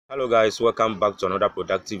Hello guys, welcome back to another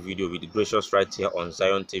productive video with Gracious right here on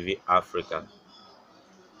Zion TV Africa.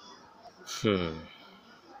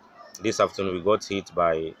 This afternoon we got hit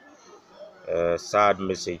by a sad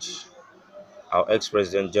message. Our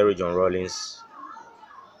ex-president Jerry John Rawlings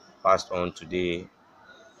passed on today,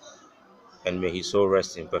 and may his soul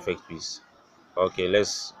rest in perfect peace. Okay,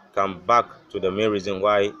 let's come back to the main reason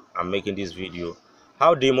why I'm making this video.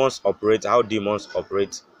 How demons operate.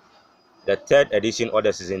 The third edition or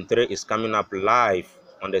the season 3 is coming up live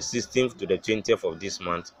on the 16th to the 20th of this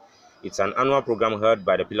month. It's an annual program held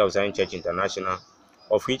by the Pillar of Zion Church International,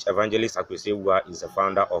 of which Evangelist Akwasi Awuah is the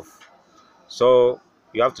founder of. So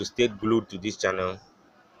you have to stay glued to this channel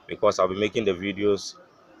because I'll be making the videos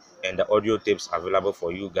and the audio tapes available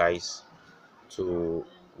for you guys to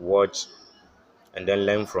watch and then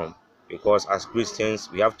learn from. Because as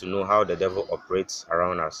Christians, we have to know how the devil operates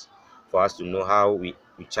around us, for us to know how we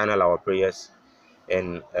channel our prayers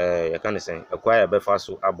and you can say acquire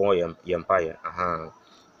befaso abon empire.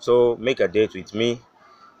 So make a date with me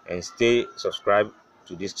and stay subscribed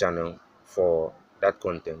to this channel for that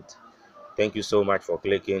content. Thank you so much for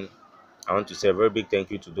clicking. I want to say a very big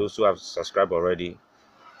thank you to those who have subscribed already.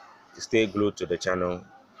 Stay glued to the channel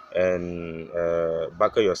and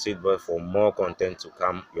buckle your seatbelt for more content to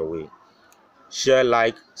come your way. Share,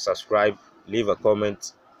 like, subscribe, leave a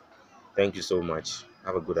comment. Thank you so much.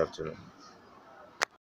 Have a good afternoon.